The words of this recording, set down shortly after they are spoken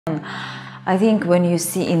I think when you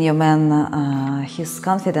see in your man his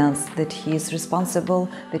confidence, that he is responsible,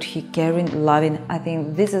 that he caring, loving, I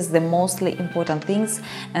think this is the mostly important things,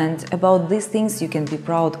 and about these things you can be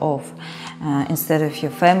proud of. Instead of your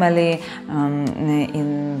family,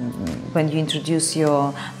 when you introduce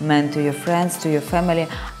your man to your friends, to your family,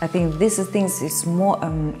 I think these things is more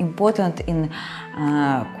important in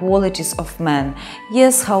qualities of man.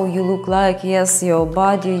 Yes, how you look like, yes, your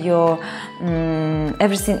body, your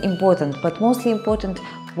everything important, but mostly important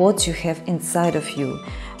what you have inside of you,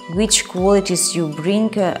 which qualities you bring,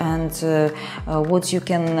 and what you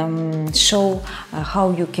can show, how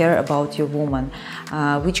you care about your woman,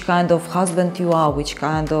 which kind of husband you are, which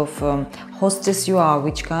kind of hostess you are,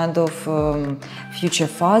 which kind of future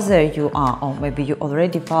father you are, or maybe you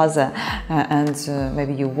already father, and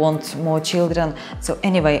maybe you want more children. So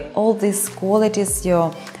anyway, all these qualities,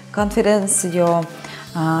 your confidence, your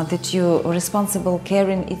that you're responsible,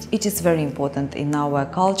 caring, it is very important in our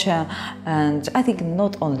culture, and I think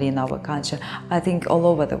not only in our culture, I think all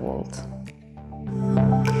over the world.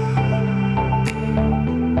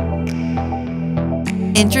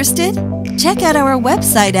 Interested? Check out our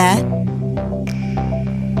website at...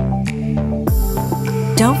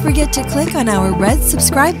 Don't forget to click on our red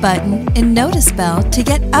subscribe button and notice bell to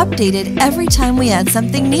get updated every time we add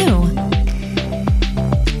something new.